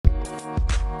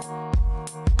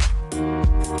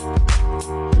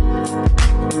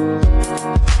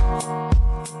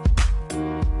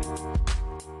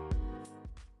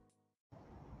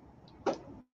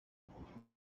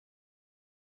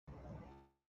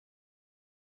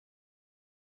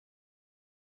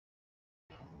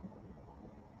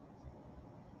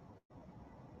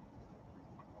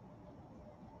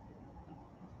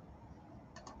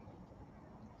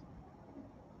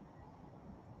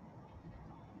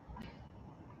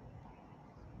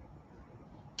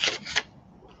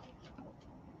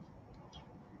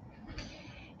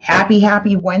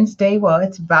Happy Wednesday. Well,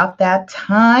 it's about that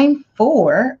time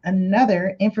for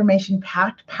another information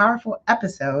packed, powerful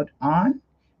episode on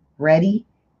Ready,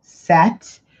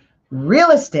 Set,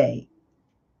 Real Estate.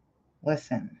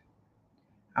 Listen,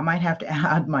 I might have to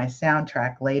add my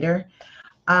soundtrack later.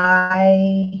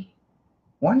 I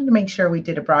wanted to make sure we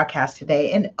did a broadcast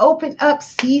today and open up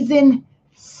season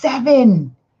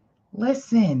 7.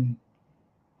 Listen,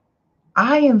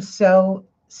 I am so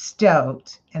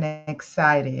stoked and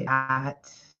excited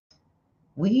that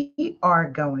we are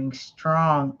going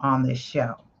strong on this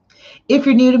show. If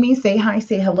you're new to me, say hi,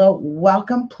 say hello,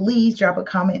 welcome. Please drop a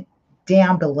comment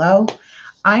down below.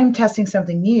 I'm testing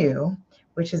something new,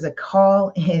 which is a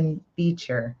call in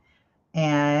feature.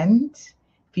 And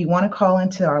if you want to call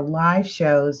into our live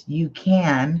shows, you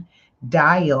can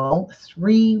dial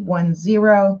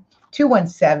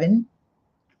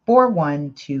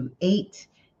 310-217-4128.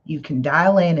 You can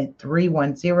dial in at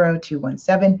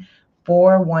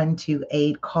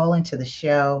 310-217-4128. Call into the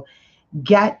show.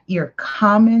 Get your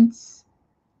comments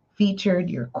featured,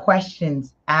 your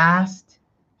questions asked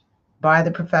by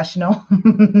the professional.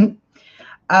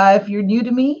 If you're new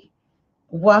to me,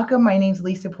 welcome. My name's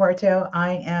Lisa Porto.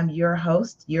 I am your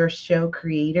host, your show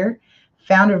creator,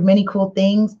 founder of many cool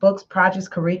things, books, projects,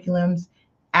 curriculums,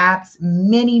 apps,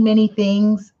 many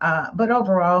things. But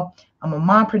overall, I'm a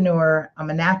mompreneur. I'm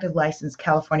an active licensed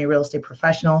California real estate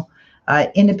professional,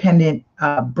 independent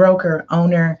broker,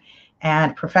 owner,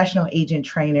 and professional agent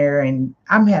trainer. And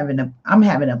I'm having a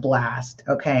blast.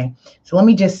 Okay. So let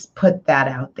me just put that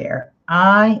out there.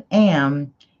 I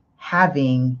am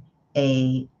having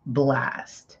a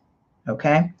blast.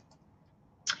 Okay.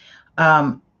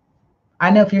 I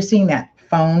know if you're seeing that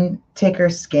phone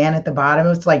ticker scan at the bottom,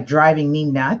 it's like driving me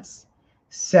nuts.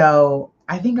 So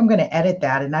I think I'm going to edit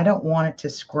that, and I don't want it to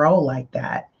scroll like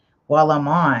that while I'm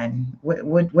on.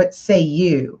 What say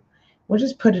you? We'll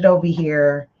just put it over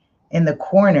here in the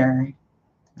corner.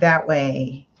 That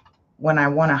way, when I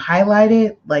want to highlight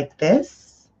it like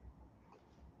this,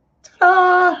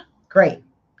 great.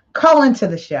 Call into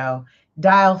the show.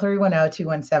 Dial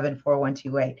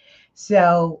 310-217-4128.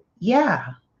 So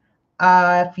yeah.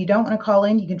 If you don't want to call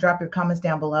in, you can drop your comments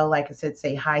down below. Like I said,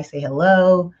 say hi, say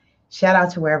hello. Shout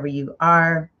out to wherever you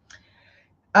are.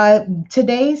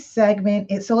 Today's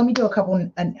segment is, so let me do a couple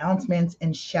announcements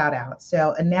and shout outs.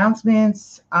 So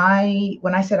announcements,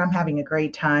 when I said I'm having a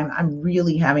great time, I'm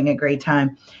really having a great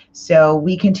time. So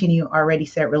we continue our Ready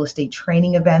Set Real Estate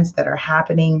training events that are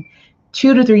happening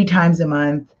 2 to 3 times a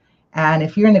month. And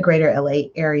if you're in the greater LA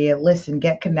area, listen,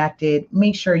 get connected.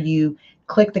 Make sure you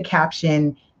click the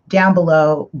caption down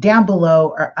below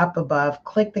or up above.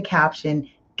 Click the caption,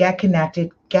 get connected,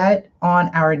 get on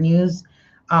our news,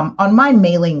 on my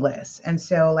mailing list. And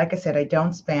so, like I said, I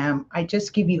don't spam. I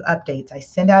just give you updates. I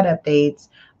send out updates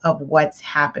of what's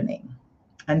happening.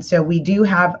 And so we do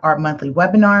have our monthly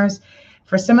webinars.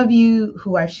 For some of you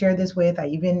who I've shared this with, I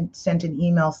even sent an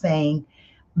email saying,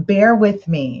 bear with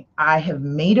me. I have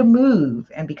made a move.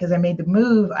 And because I made the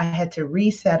move, I had to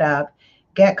reset up,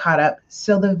 get caught up.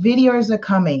 So the videos are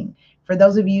coming. For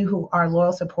those of you who are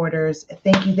loyal supporters,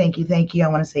 thank you. I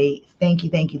want to say thank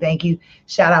you.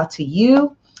 Shout out to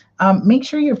you. Make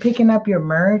sure you're picking up your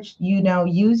merch.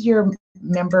 Use your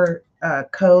member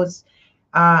codes.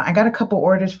 I got a couple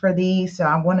orders for these, so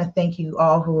I want to thank you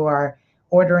all who are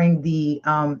ordering the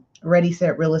Ready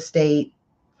Set Real Estate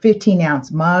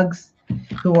 15-ounce mugs,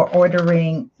 who are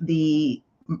ordering the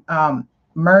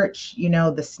merch,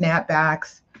 the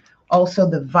snapbacks. Also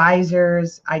the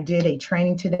visors. I did a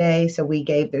training today. So we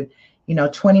gave the,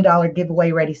 $20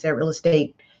 giveaway Ready Set Real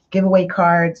Estate giveaway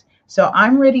cards. So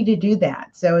I'm ready to do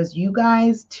that. So as you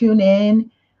guys tune in,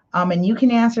 and you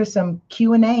can answer some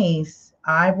Q&As,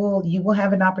 you will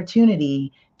have an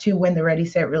opportunity to win the Ready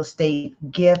Set Real Estate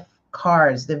gift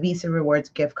cards, the Visa Rewards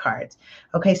gift cards.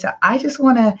 Okay. So I just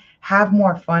want to have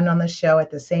more fun on the show.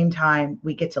 At the same time,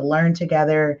 we get to learn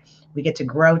together. We get to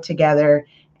grow together.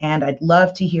 And I'd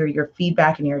love to hear your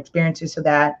feedback and your experiences so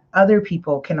that other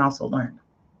people can also learn.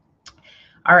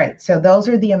 All right, so those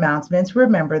are the announcements.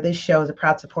 Remember, this show is a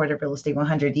proud supporter of Real Estate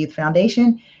 100 Youth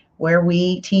Foundation, where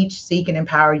we teach, seek, and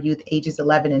empower youth ages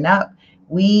 11 and up.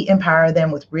 We empower them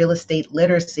with real estate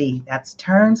literacy. That's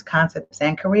terms, concepts,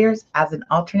 and careers as an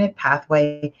alternate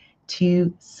pathway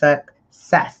to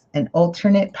success. An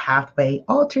alternate pathway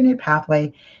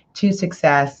to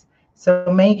success.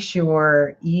 So make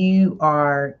sure you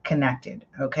are connected,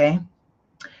 okay?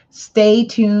 Stay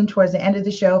tuned towards the end of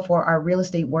the show for our real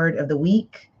estate word of the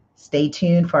week. I'm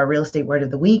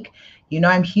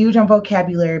huge on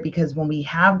vocabulary, because when we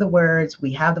have the words,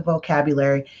 we have the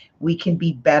vocabulary, we can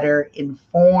be better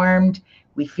informed,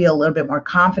 We feel a little bit more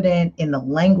confident in the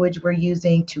language we're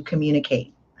using to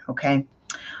communicate. Okay.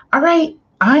 All right.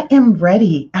 I am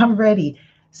ready. I'm ready.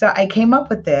 So I came up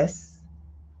with this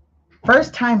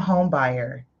first time home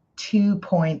buyer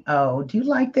 2.0. Do you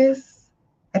like this?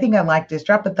 I think I like this.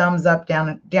 Drop a thumbs up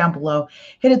down below.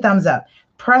 Hit a thumbs up.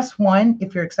 Press 1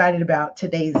 if you're excited about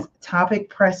today's topic.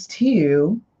 Press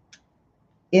 2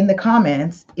 in the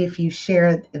comments if you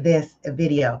share this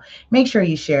video. Make sure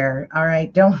you share. All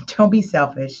right. Don't be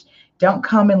selfish. Don't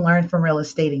come and learn from real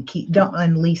estate and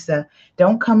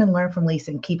don't come and learn from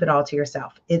Lisa and keep it all to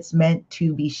yourself. It's meant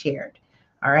to be shared.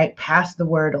 All right. Pass the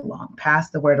word along. Pass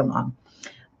the word along.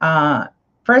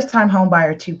 First time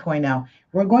homebuyer 2.0.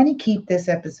 We're going to keep this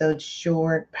episode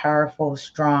short, powerful,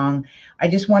 strong. I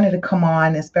just wanted to come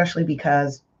on, especially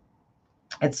because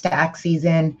it's tax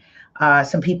season.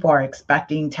 Some people are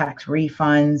expecting tax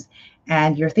refunds,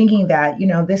 and you're thinking that,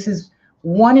 this is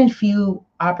one in few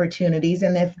opportunities.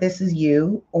 And if this is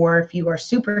you, or if you are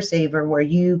super saver where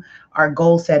you are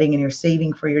goal setting and you're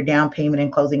saving for your down payment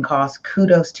and closing costs,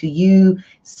 kudos to you,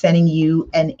 sending you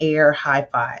an air high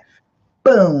five.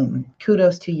 Boom,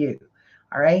 kudos to you.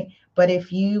 All right. But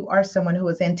if you are someone who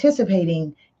is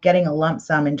anticipating getting a lump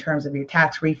sum in terms of your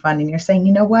tax refund, and you're saying,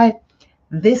 you know what,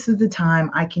 this is the time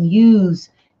I can use,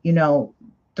 $3,000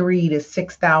 to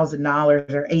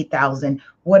 $6,000 or $8,000,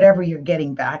 whatever you're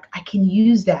getting back, I can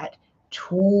use that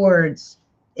towards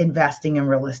investing in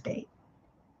real estate.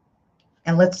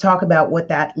 And let's talk about what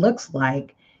that looks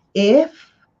like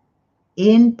if,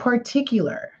 in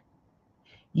particular,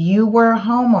 you were a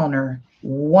homeowner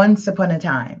once upon a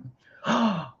time.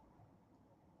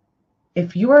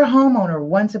 If you were a homeowner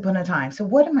once upon a time. So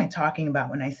what am I talking about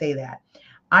when I say that?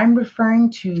 I'm referring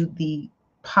to the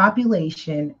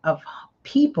population of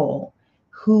people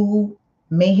who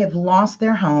may have lost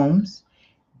their homes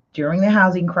during the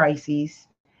housing crises,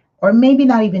 or maybe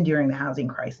not even during the housing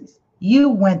crisis. You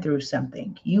went through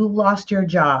something. You lost your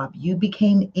job. You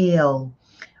became ill.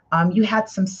 You had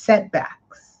some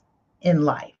setbacks in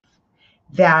life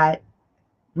that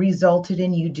resulted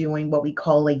in you doing what we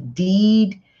call a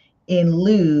deed in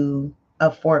lieu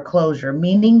of foreclosure,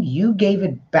 meaning you gave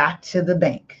it back to the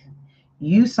bank.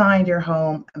 You signed your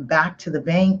home back to the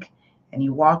bank and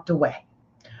you walked away.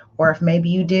 Or if maybe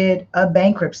you did a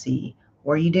bankruptcy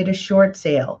or you did a short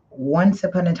sale once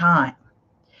upon a time.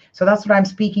 So that's what I'm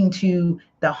speaking to,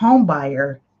 the home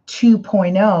buyer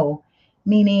 2.0,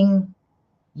 meaning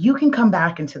you can come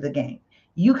back into the game.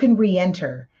 You can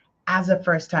re-enter as a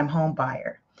first-time home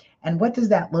buyer. And what does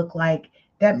that look like?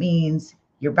 That means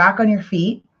you're back on your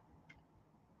feet.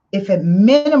 If at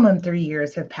minimum 3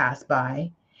 years have passed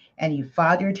by and you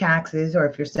filed your taxes, or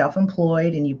if you're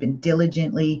self-employed and you've been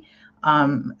diligently,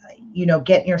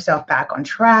 getting yourself back on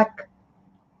track,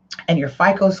 and your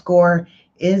FICO score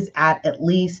is at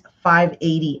least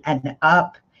 580 and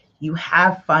up, you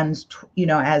have funds,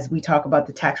 as we talk about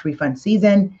the tax refund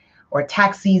season or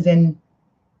tax season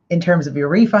in terms of your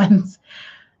refunds,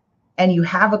 and you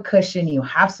have a cushion, you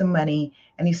have some money,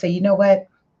 and you say, you know what?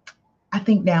 I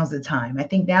think now's the time.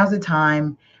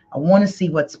 I want to see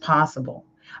what's possible.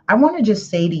 I want to just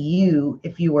say to you,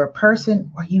 if you were a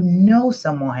person or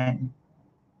someone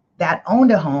that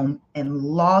owned a home and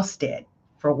lost it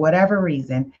for whatever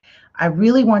reason, I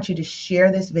really want you to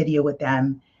share this video with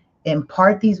them,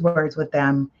 impart these words with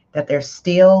them, that there's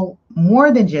still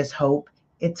more than just hope.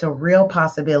 It's a real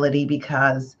possibility,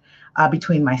 because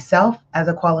between myself as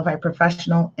a qualified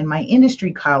professional and my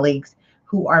industry colleagues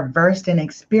who are versed and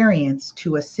experienced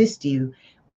to assist you,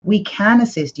 we can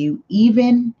assist you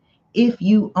even if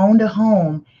you owned a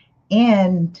home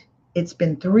and it's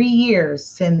been 3 years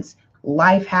since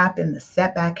life happened, the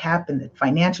setback happened, the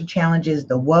financial challenges,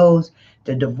 the woes,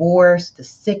 the divorce, the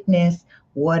sickness,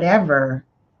 whatever,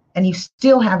 and you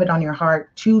still have it on your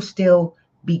heart to still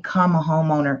become a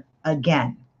homeowner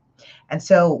again. And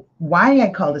so why I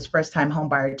call this first time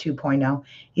homebuyer 2.0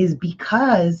 is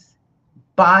because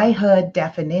by HUD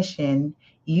definition,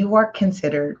 you are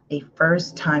considered a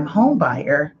first time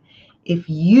homebuyer if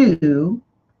you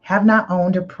have not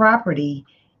owned a property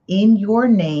in your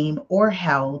name or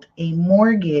held a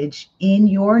mortgage in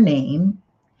your name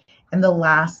in the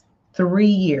last 3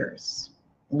 years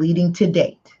leading to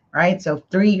date, right? So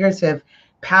 3 years have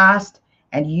passed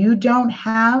and you don't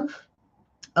have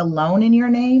a loan in your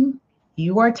name,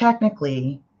 you are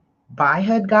technically, by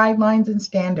HUD guidelines and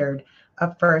standard,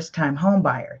 a first-time home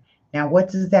buyer. Now, what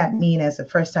does that mean as a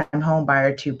first-time home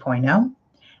buyer 2.0?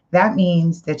 That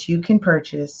means that you can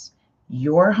purchase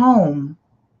your home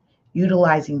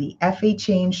utilizing the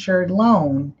FHA insured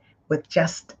loan with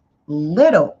just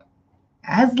little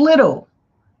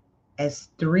as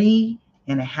 3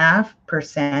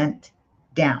 3.5%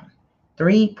 down,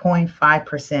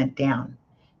 3.5% down.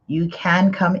 You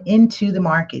can come into the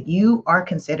market. You are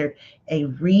considered a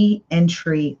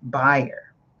re-entry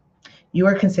buyer. You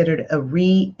are considered a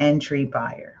re-entry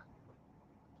buyer.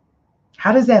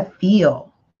 How does that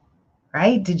feel?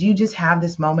 Right? Did you just have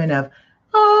this moment of,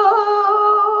 oh,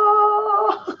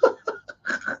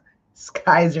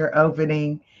 skies are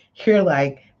opening? You're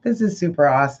like, this is super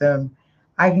awesome.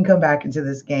 I can come back into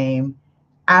this game.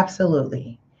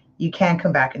 Absolutely. You can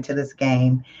come back into this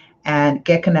game and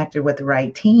get connected with the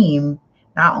right team.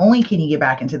 Not only can you get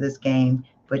back into this game,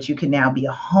 but you can now be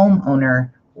a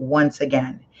homeowner once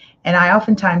again. And I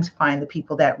oftentimes find the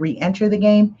people that re-enter the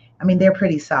game, I mean, they're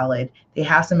pretty solid. They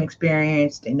have some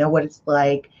experience. They know what it's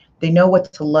like. They know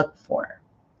what to look for.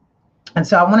 And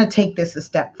so I want to take this a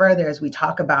step further as we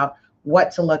talk about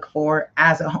what to look for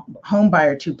as a home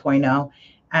buyer 2.0.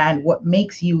 And what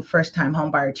makes you first-time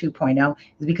homebuyer 2.0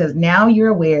 is because now you're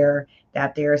aware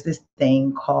that there's this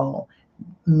thing called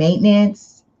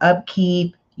maintenance,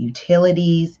 upkeep,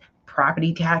 utilities,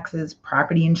 property taxes,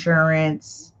 property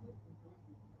insurance,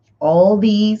 all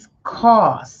these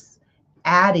costs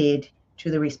added to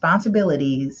the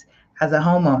responsibilities as a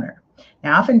homeowner.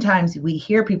 Now, oftentimes we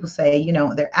hear people say, you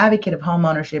know, they're advocate of home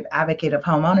ownership, advocate of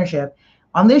home ownership.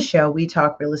 On this show, we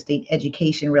talk real estate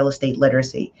education, real estate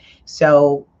literacy.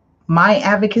 So my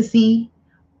advocacy,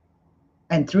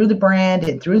 and through the brand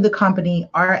and through the company,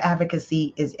 our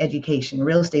advocacy is education,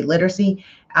 real estate literacy,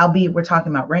 albeit we're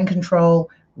talking about rent control,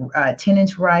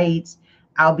 tenants' rights,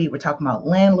 albeit we're talking about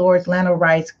landlord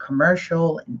rights,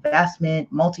 commercial,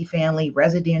 investment, multifamily,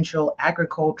 residential,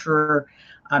 agriculture,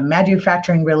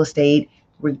 manufacturing real estate.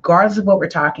 Regardless of what we're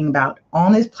talking about,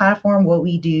 on this platform, what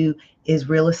we do is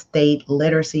real estate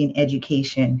literacy and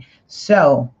education.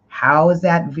 So how is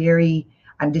that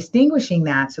I'm distinguishing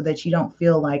that so that you don't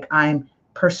feel like I'm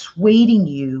persuading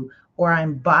you or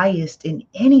I'm biased in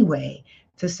any way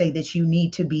to say that you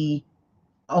need to be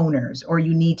owners or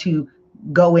you need to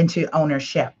go into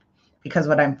ownership. Because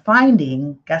what I'm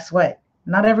finding, guess what?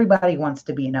 Not everybody wants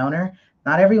to be an owner.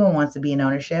 Not everyone wants to be in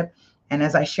ownership. And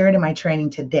as I shared in my training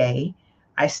today,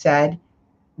 I said,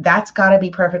 that's got to be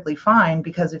perfectly fine,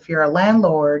 because if you're a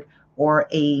landlord or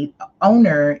a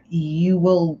owner, you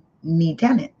will need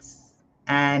tenants.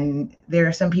 And there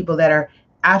are some people that are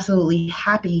absolutely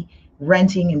happy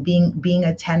renting and being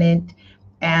a tenant.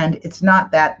 And it's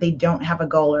not that they don't have a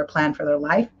goal or a plan for their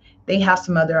life. They have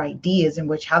some other ideas in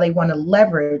which how they want to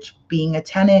leverage being a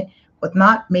tenant with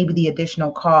not maybe the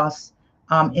additional costs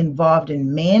involved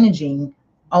in managing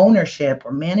ownership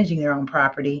or managing their own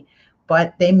property,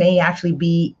 but they may actually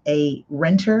be a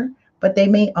renter, but they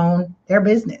may own their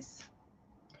business.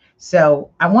 So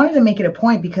I wanted to make it a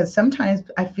point because sometimes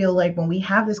I feel like when we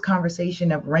have this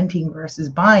conversation of renting versus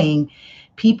buying,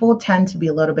 people tend to be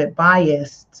a little bit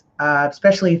biased,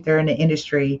 especially if they're in the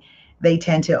industry. They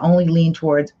tend to only lean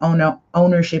towards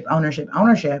ownership,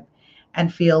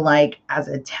 and feel like as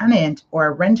a tenant or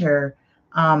a renter,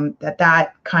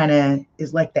 that kind of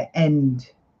is like the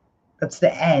end. That's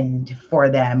the end for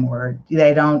them, or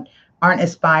they aren't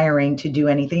aspiring to do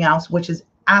anything else, which is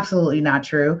absolutely not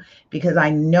true, because I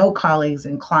know colleagues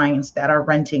and clients that are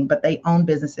renting, but they own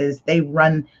businesses, they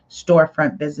run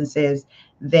storefront businesses,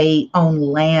 they own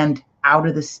land out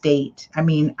of the state. I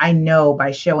mean, I know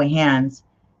by show of hands,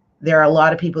 there are a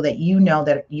lot of people that you know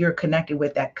that you're connected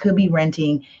with that could be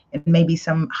renting in maybe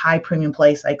some high premium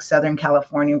place like Southern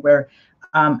California, where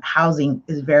housing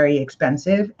is very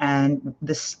expensive and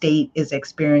the state is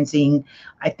experiencing,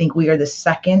 I think we are the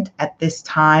second at this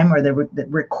time, or the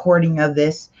recording of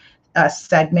this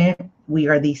segment, we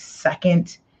are the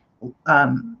second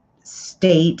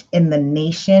state in the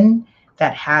nation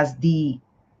that has the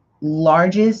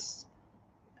largest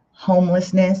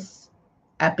homelessness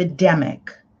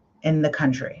epidemic in the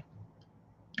country.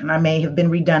 And I may have been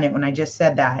redundant when I just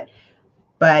said that,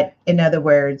 but in other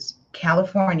words,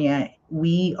 California,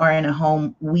 we are in a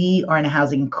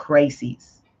housing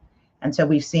crisis. And so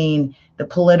we've seen the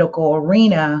political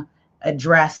arena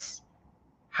address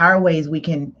how are ways we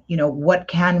can, what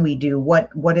can we do?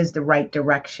 What is the right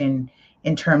direction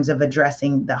in terms of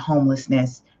addressing the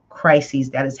homelessness crises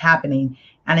that is happening?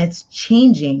 And it's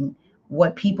changing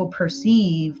what people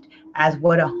perceived as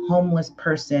what a homeless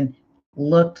person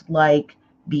looked like,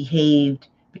 behaved,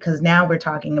 because now we're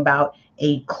talking about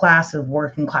a class of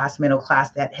working class, middle class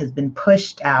that has been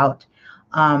pushed out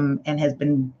and has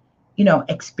been,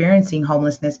 experiencing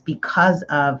homelessness because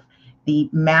of the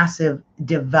massive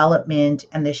development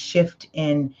and the shift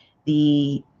in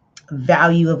the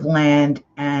value of land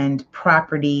and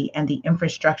property and the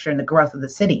infrastructure and the growth of the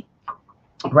city.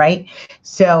 right?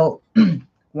 So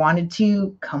wanted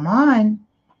to come on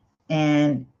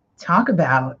and talk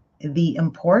about the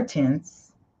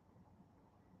importance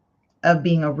of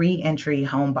being a re-entry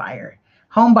home buyer,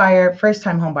 first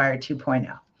time home buyer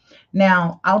 2.0.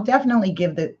 Now, I'll definitely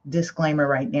give the disclaimer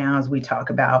right now as we talk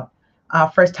about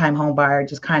first time home buyer,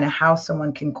 just kind of how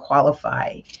someone can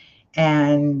qualify.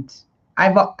 And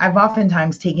I've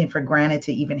oftentimes taken for granted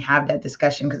to even have that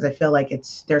discussion because I feel like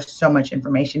there's so much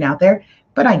information out there,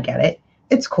 but I get it.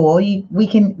 It's cool. We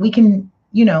can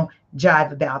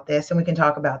jive about this and we can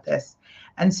talk about this.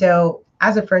 And so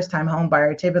as a first time home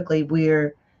buyer, typically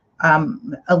we're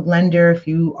a lender if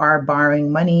you are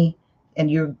borrowing money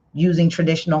and you're using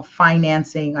traditional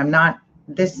financing.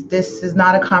 This is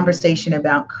not a conversation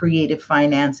about creative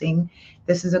financing.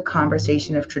 This is a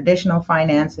conversation of traditional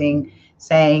financing,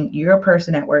 saying you're a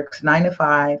person that works 9 to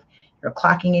 5, you're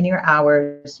clocking in your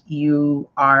hours, you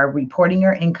are reporting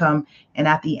your income, and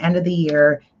at the end of the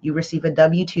year, you receive a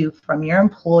W-2 from your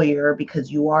employer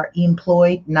because you are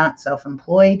employed, not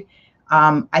self-employed.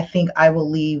 I think I will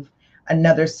leave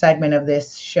another segment of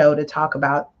this show to talk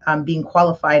about being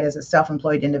qualified as a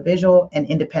self-employed individual and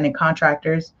independent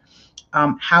contractors,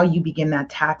 how you begin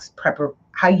that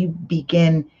how you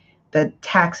begin the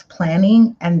tax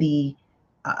planning and the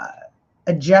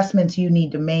adjustments you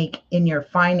need to make in your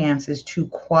finances to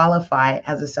qualify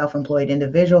as a self-employed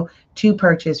individual to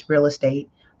purchase real estate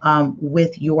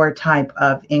with your type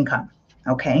of income.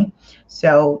 Okay,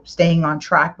 so staying on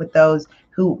track with those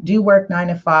who do work 9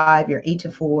 to 5, you're 8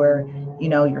 to 4,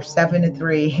 you're 7 to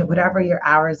 3, whatever your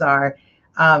hours are.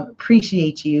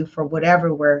 Appreciate you for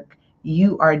whatever work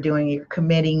you are doing. You're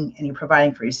committing and you're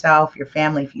providing for yourself, your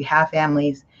family, if you have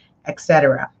families,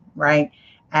 etc. Right?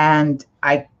 And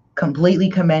I completely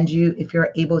commend you if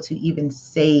you're able to even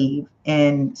save,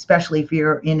 and especially if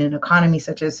you're in an economy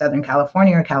such as Southern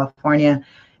California or California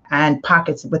and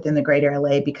pockets within the greater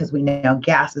LA, because we know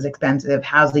gas is expensive,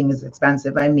 housing is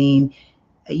expensive. I mean,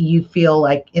 you feel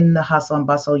like in the hustle and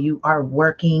bustle, you are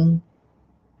working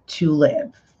to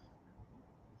live,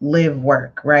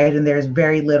 work, right? And there's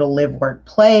very little live, work,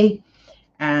 play.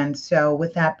 And so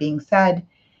with that being said,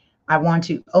 I want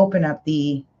to open up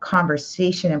the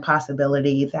conversation and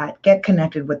possibility that get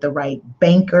connected with the right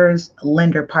bankers,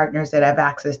 lender partners that have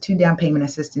access to down payment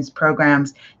assistance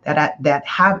programs, that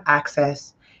have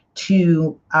access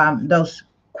to those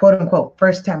quote unquote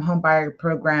first time home buyer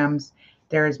programs.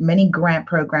 There's many grant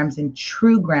programs and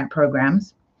true grant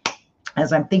programs.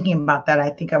 As I'm thinking about that, I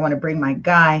think I want to bring my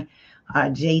guy,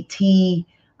 JT.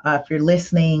 If you're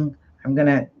listening, I'm going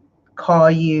to call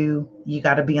you. You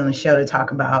got to be on the show to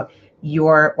talk about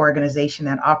your organization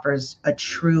that offers a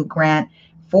true grant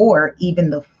for even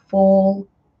the full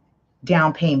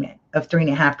down payment of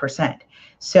 3.5%.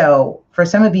 So for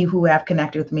some of you who have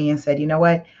connected with me and said, you know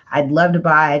what, I'd love to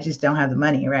buy, I just don't have the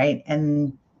money, right?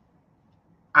 And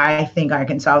I think I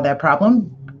can solve that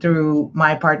problem through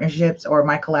my partnerships or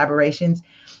my collaborations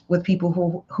with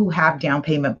people who have down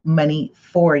payment money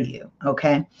for you.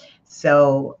 Okay.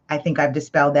 So I think I've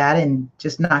dispelled that and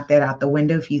just knocked that out the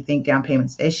window if you think down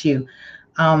payment's the issue.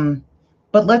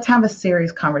 But let's have a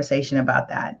serious conversation about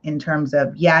that in terms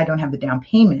of, yeah, I don't have the down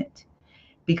payment,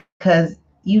 because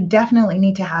you definitely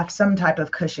need to have some type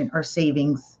of cushion or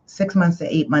savings 6 months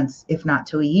to 8 months, if not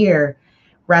to a year,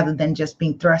 rather than just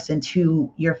being thrust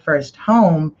into your first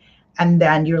home and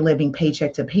then you're living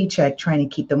paycheck to paycheck trying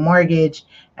to keep the mortgage,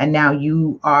 and now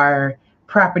you are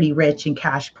property rich and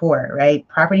cash poor, right?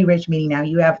 Property rich meaning now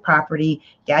you have property,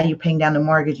 yeah, you're paying down the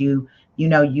mortgage, you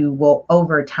will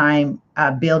over time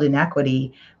build an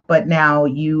equity, but now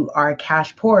you are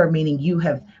cash poor, meaning you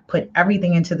have put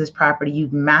everything into this property,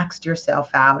 you've maxed yourself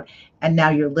out, and now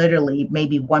you're literally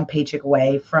maybe one paycheck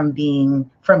away from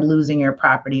losing your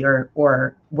property or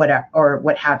whatever, or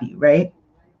what have you, right?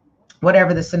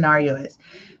 Whatever the scenario is.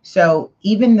 So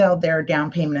even though there are down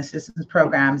payment assistance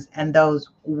programs and those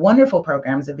wonderful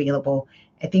programs available,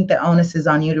 I think the onus is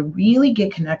on you to really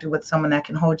get connected with someone that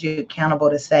can hold you accountable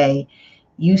to say,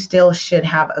 you still should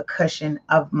have a cushion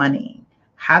of money,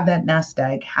 have that nest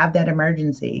egg, have that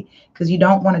emergency, because you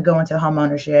don't want to go into home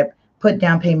ownership, put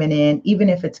down payment in, even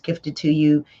if it's gifted to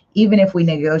you, even if we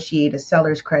negotiate a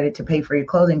seller's credit to pay for your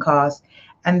closing costs,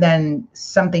 and then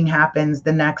something happens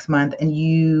the next month and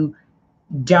you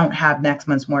don't have next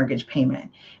month's mortgage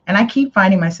payment. And I keep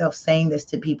finding myself saying this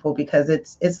to people because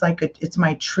it's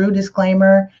my true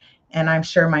disclaimer. And I'm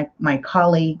sure my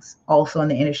colleagues also in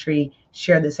the industry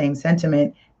share the same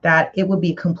sentiment, that it would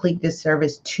be a complete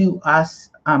disservice to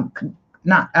us,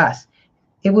 not us.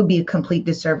 It would be a complete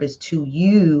disservice to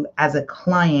you as a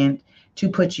client to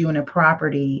put you in a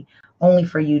property only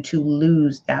for you to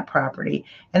lose that property.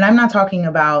 And I'm not talking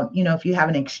about, if you have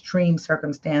an extreme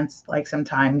circumstance, like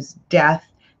sometimes death,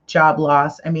 job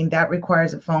loss. I mean, that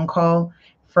requires a phone call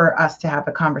for us to have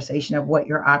a conversation of what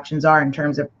your options are in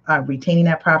terms of retaining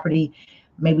that property,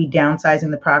 maybe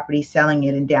downsizing the property, selling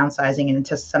it and downsizing it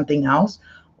into something else,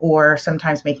 or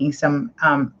sometimes making some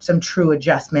true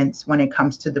adjustments when it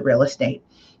comes to the real estate.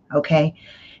 Okay.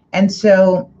 And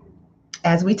so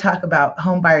as we talk about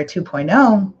home buyer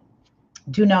 2.0,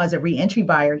 do know as a reentry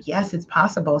buyer, yes, it's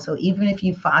possible. So even if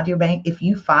you filed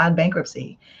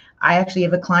bankruptcy, I actually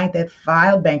have a client that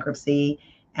filed bankruptcy,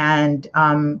 and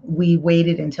we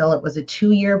waited until it was a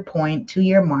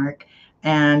 2-year mark,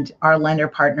 and our lender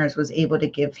partners was able to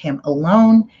give him a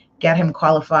loan, get him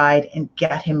qualified, and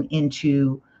get him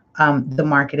into the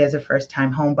market as a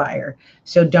first-time home buyer.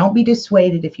 So don't be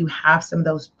dissuaded if you have some of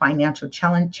those financial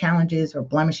challenges or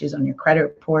blemishes on your credit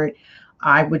report.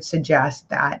 I would suggest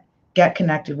that get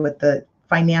connected with the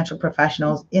financial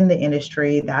professionals in the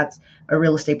industry. That's a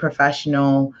real estate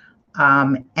professional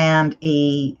and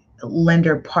a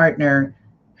lender partner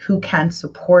who can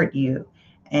support you.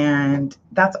 And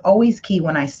that's always key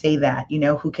when I say that,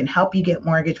 who can help you get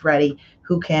mortgage ready,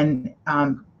 who can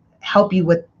help you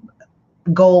with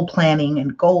goal planning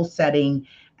and goal setting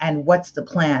and what's the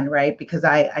plan, right? Because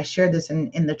I shared this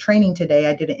in the training today.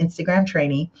 I did an Instagram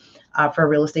training for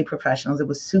real estate professionals. It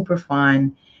was super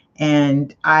fun.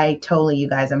 And I told you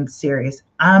guys, I'm serious.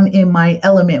 I'm in my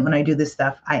element when I do this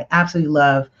stuff. I absolutely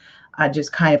love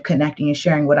just kind of connecting and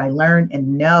sharing what I learned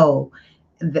and know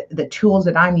the tools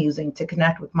that I'm using to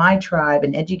connect with my tribe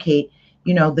and educate,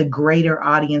 the greater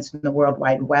audience in the World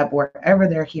Wide Web, wherever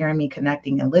they're hearing me,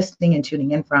 connecting and listening and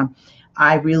tuning in from.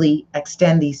 I really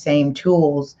extend these same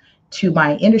tools to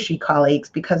my industry colleagues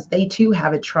because they too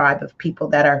have a tribe of people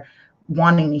that are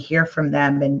wanting to hear from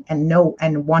them and know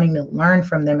and wanting to learn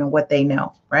from them and what they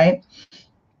know, right?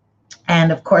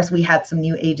 And of course, we had some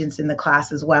new agents in the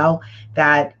class as well,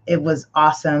 that it was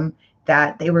awesome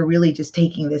that they were really just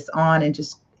taking this on and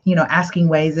just, asking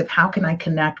ways of how can I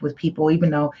connect with people, even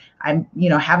though I'm,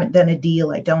 haven't done a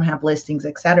deal, I don't have listings,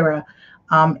 etc.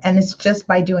 And it's just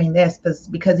by doing this,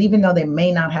 because even though they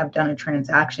may not have done a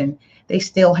transaction, they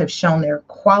still have shown they're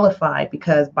qualified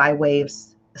because by way of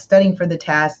studying for the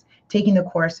test, taking the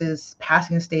courses,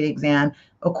 passing the state exam,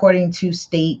 according to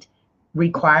state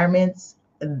requirements,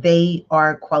 they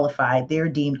are qualified. They're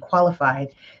deemed qualified.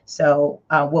 So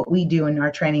what we do in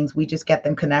our trainings, we just get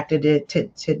them connected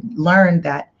to learn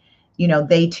that,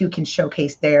 they too can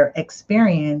showcase their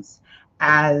experience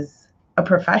as a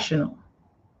professional,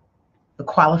 a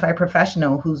qualified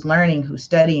professional who's learning, who's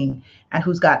studying, and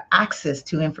who's got access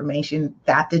to information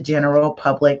that the general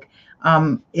public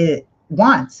it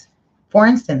wants. For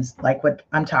instance, like what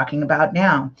I'm talking about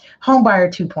now, Homebuyer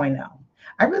 2.0.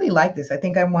 I really like this. I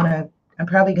think I'm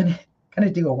probably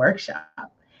gonna do a workshop,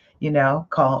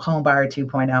 called Homebuyer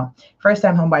 2.0. First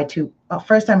time Homebuyer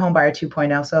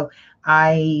 2.0. So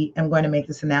I am going to make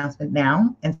this announcement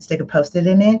now and stick a post-it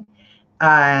in it.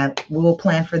 We'll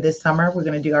plan for this summer. We're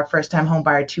going to do our first time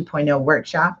Homebuyer 2.0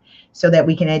 workshop so that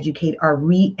we can educate our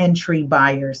re-entry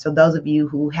buyers. So those of you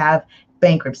who have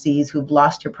bankruptcies, who've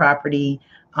lost your property,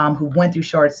 who went through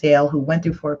short sale, who went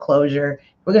through foreclosure,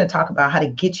 we're going to talk about how to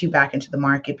get you back into the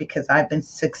market because I've been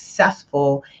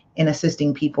successful in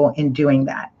assisting people in doing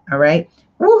that. All right.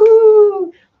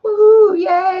 Woohoo! Woohoo!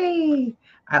 Yay!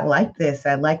 I like this.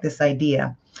 I like this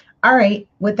idea. All right.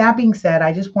 With that being said,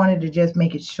 I just wanted to just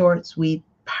make it short, sweet,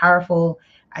 powerful.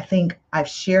 I think I've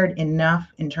shared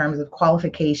enough in terms of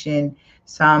qualification,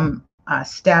 some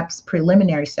steps,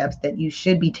 preliminary steps that you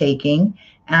should be taking.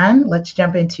 And let's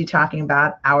jump into talking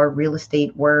about our real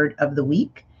estate word of the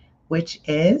week, which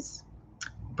is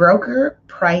broker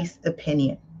price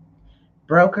opinion.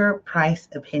 Broker price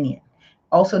opinion,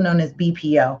 also known as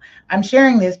BPO. I'm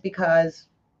sharing this because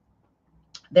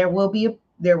there will be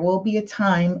a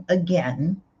time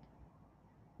again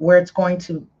where it's going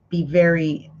to be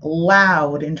very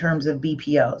loud in terms of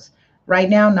BPOs. Right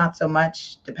now, not so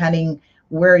much, depending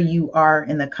where you are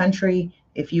in the country.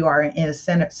 If you are in a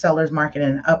seller's market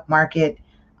and an up market,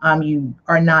 you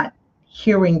are not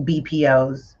hearing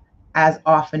BPOs as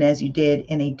often as you did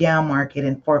in a down market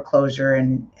and foreclosure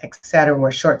and et cetera,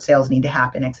 where short sales need to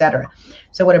happen, et cetera.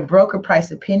 So what a broker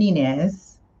price opinion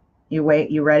is, you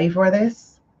ready for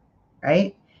this,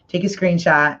 right? Take a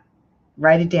screenshot,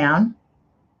 write it down.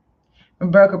 A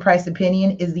broker price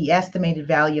opinion is the estimated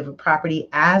value of a property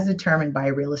as determined by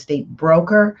a real estate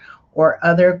broker or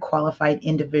other qualified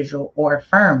individual or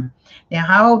firm.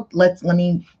 Now, let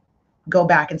me go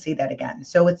back and say that again.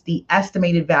 So it's the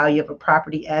estimated value of a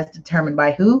property as determined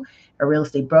by who? A real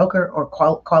estate broker or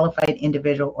qualified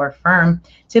individual or firm,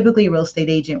 typically a real estate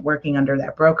agent working under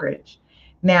that brokerage.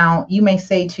 Now, you may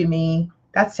say to me,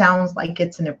 that sounds like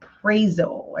it's an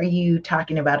appraisal. Are you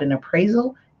talking about an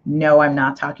appraisal? No, I'm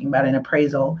not talking about an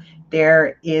appraisal.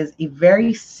 There is a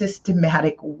very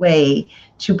systematic way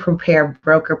to prepare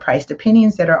broker priced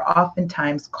opinions that are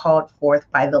oftentimes called forth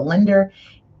by the lender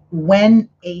when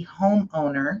a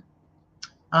homeowner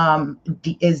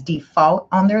is default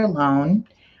on their loan,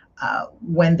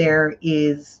 when there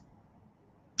is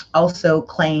also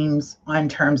claims on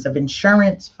terms of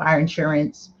insurance, fire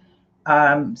insurance,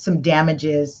 some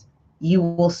damages, you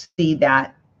will see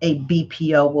that a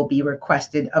BPO will be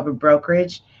requested of a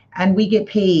brokerage, and we get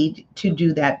paid to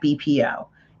do that BPO.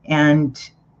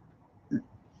 And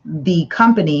the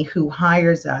company who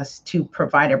hires us to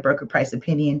provide a broker price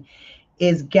opinion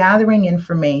is gathering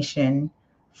information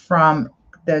from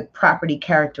the property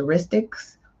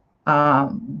characteristics.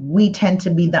 We tend to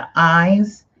be the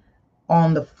eyes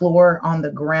on the floor, on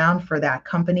the ground for that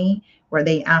company, where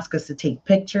they ask us to take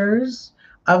pictures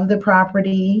of the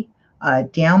property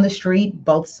down the street,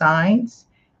 both sides,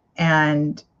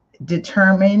 and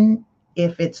determine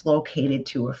if it's located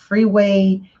to a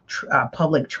freeway,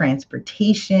 public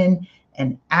transportation,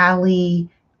 an alley,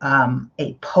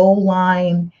 a pole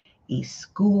line, a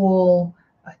school,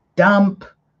 a dump.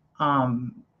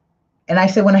 And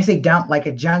when I say dump, like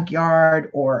a junkyard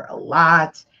or a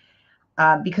lot,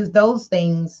 because those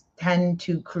things tend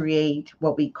to create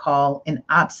what we call an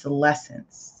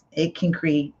obsolescence. It can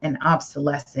create an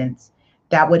obsolescence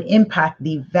that would impact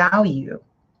the value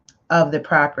of the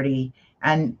property.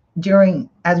 And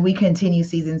as we continue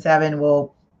season 7,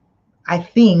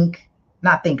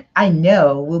 I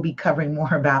know we'll be covering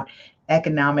more about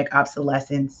economic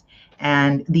obsolescence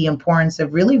and the importance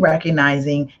of really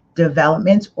recognizing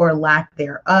developments or lack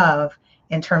thereof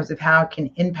in terms of how it can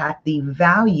impact the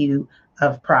value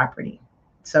of property.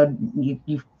 So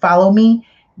you follow me?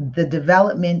 The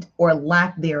development or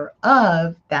lack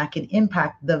thereof that can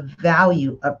impact the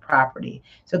value of property.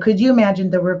 So could you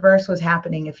imagine the reverse was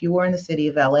happening if you were in the city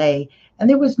of LA and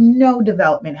there was no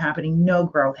development happening, no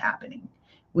growth happening?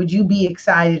 Would you be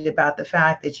excited about the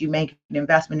fact that you make an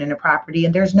investment in a property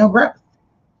and there's no growth?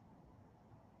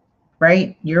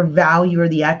 Right? Your value or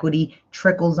the equity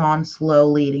trickles on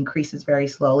slowly. It increases very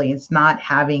slowly. It's not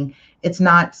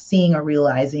seeing or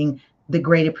realizing the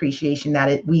great appreciation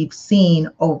that we've seen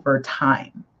over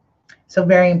time. So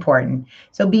very important.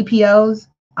 So BPOs,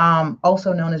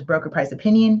 also known as broker price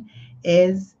opinion,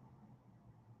 is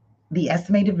the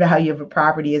estimated value of a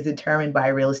property is determined by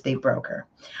a real estate broker.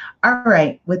 All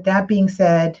right. With that being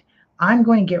said, I'm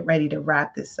going to get ready to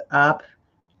wrap this up.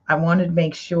 I wanted to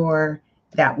make sure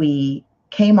that we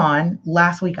came on.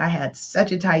 Last week I had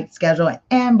such a tight schedule.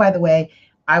 And by the way,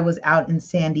 I was out in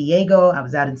San Diego. I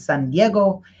was out in San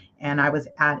Diego, and I was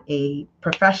at a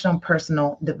professional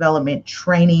personal development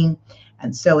training.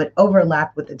 And so it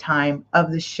overlapped with the time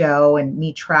of the show and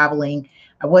me traveling.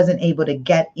 I wasn't able to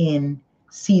get in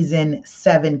season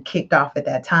 7 kicked off at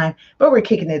that time, but we're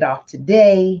kicking it off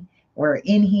today. We're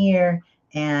in here,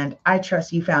 and I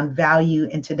trust you found value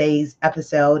in today's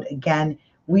episode. Again,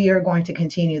 we are going to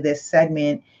continue this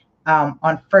segment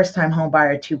on First Time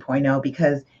Homebuyer 2.0,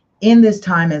 because in this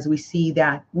time, as we see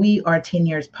that we are 10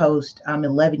 years post,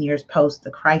 11 years post the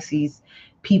crises,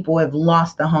 people have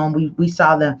lost the home. We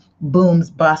saw the booms,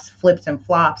 busts, flips, and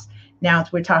flops. Now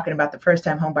we're talking about the First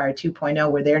Time Homebuyer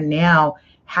 2.0, where they're now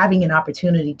having an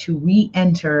opportunity to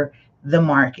re-enter the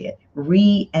market.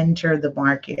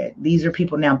 These are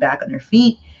people now back on their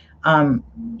feet. The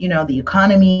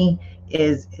economy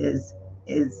is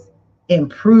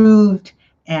improved,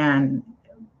 and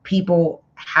people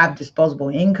have disposable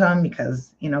income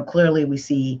because, clearly we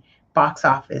see box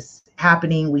office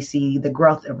happening. We see the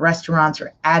growth of restaurants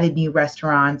or added new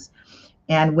restaurants.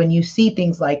 And when you see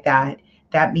things like that,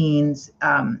 that means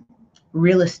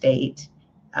real estate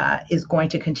is going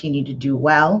to continue to do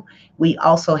well. We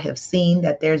also have seen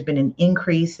that there's been an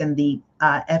increase in the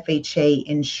FHA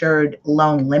insured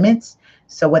loan limits.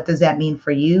 So what does that mean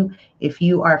for you? If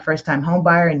you are a first-time home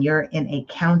buyer and you're in a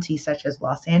county such as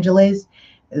Los Angeles,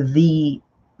 the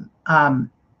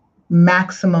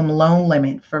maximum loan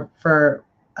limit for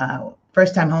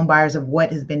first-time home buyers of what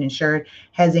has been insured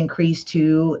has increased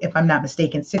to, if I'm not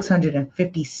mistaken,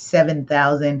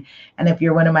 $657,000. And if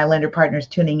you're one of my lender partners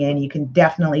tuning in, you can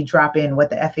definitely drop in what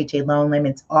the FHA loan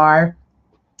limits are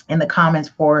in the comments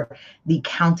for the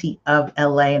county of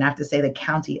LA. And I have to say the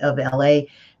county of LA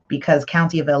because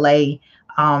county of LA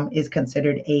is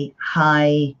considered a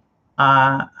high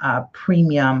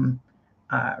premium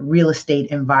real estate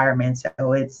environment.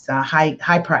 So it's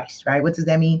high priced, right? What does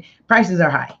that mean? Prices are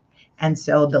high. And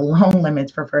so the loan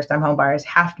limits for first time home buyers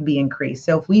have to be increased.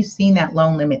 So if we've seen that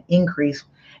loan limit increase,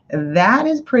 that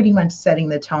is pretty much setting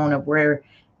the tone of where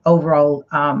overall,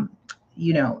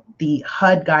 the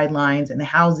HUD guidelines and the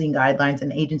housing guidelines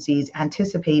and agencies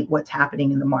anticipate what's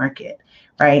happening in the market,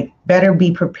 right? Better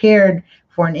be prepared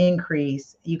for an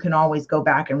increase. You can always go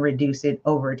back and reduce it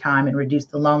over time and reduce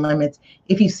the loan limits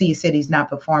if you see cities not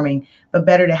performing, but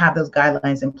better to have those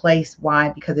guidelines in place. Why?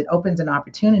 Because it opens an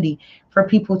opportunity for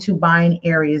people to buy in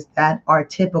areas that are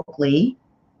typically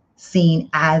seen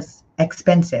as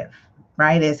expensive,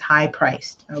 right? As high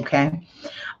priced. Okay.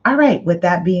 All right. With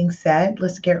that being said,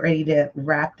 let's get ready to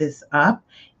wrap this up.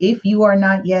 If you are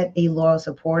not yet a loyal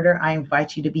supporter, I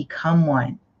invite you to become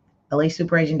one.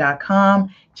 LASuperagent.com.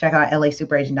 Check out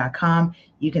LASuperagent.com.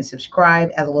 You can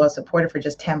subscribe as a loyal supporter for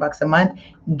just $10 a month.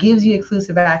 Gives you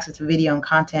exclusive access to video and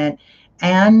content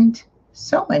and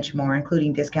so much more,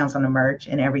 including discounts on the merch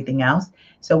and everything else.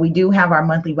 So we do have our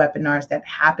monthly webinars that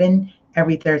happen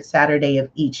every third Saturday of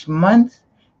each month.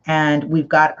 And we've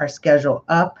got our schedule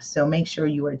up. So make sure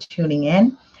you are tuning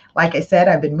in. Like I said,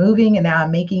 I've been moving and now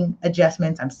I'm making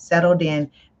adjustments. I'm settled in.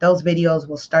 Those videos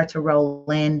will start to roll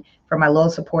in for my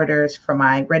loyal supporters, for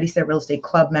my Ready Set Real Estate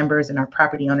Club members and our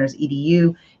Property Owners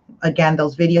EDU. Again,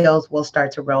 those videos will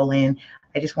start to roll in.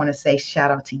 I just want to say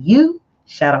shout out to you.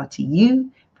 Shout out to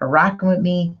you for rocking with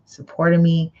me, supporting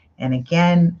me. And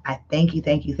again, I thank you,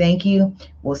 thank you, thank you.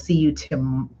 We'll see you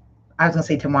tomorrow. I was going to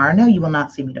say tomorrow. No, you will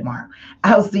not see me tomorrow.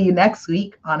 I'll see you next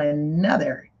week on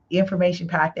another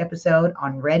information-packed episode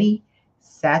on Ready,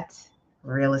 Set,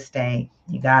 Real Estate.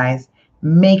 You guys,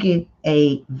 make it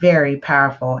a very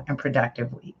powerful and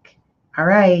productive week. All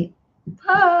right.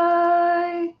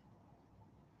 Bye.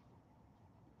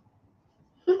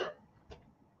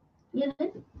 You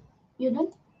done? You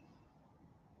done?